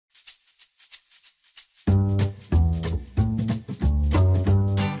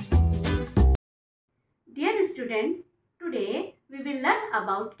student, today we will learn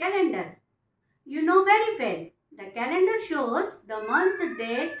about calendar. You know very well, the calendar shows the month,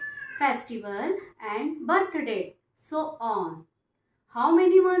 date, festival and birth date, so on. How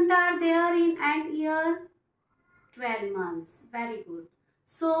many months are there in an year? 12 months. Very good.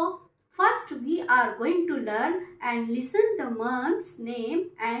 So, first we are going to learn and listen the month's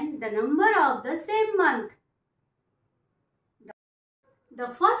name and the number of the same month. The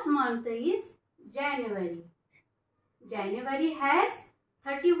first month is January. January has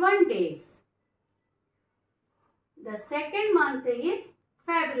 31 days. The second month is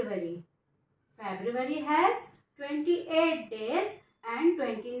February. February has 28 days and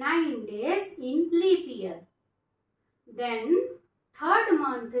 29 days in leap year. Then third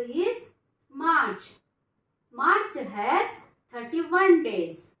month is March. March has 31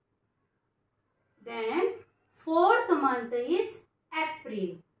 days. Then fourth month is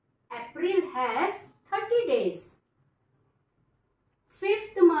April. April has 30 days.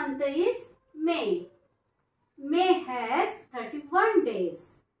 Fifth month is May. May has 31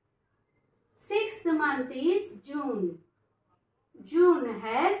 days. Sixth month is June. June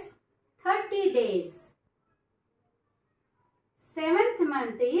has 30 days. Seventh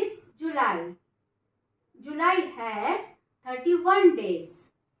month is July. July has 31 days.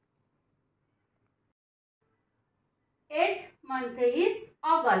 Eighth month is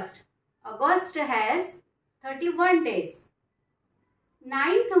August. August has 31 days.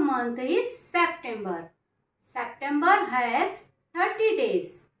 Ninth month is September. September has 30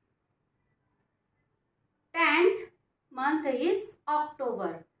 days. 10th month is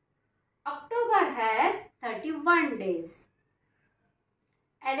October. October has 31 days.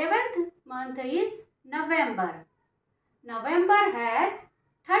 11th month is November. November has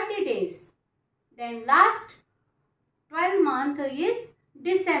 30 days. Then last 12th month is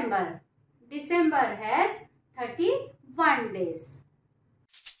December. December has 31 days.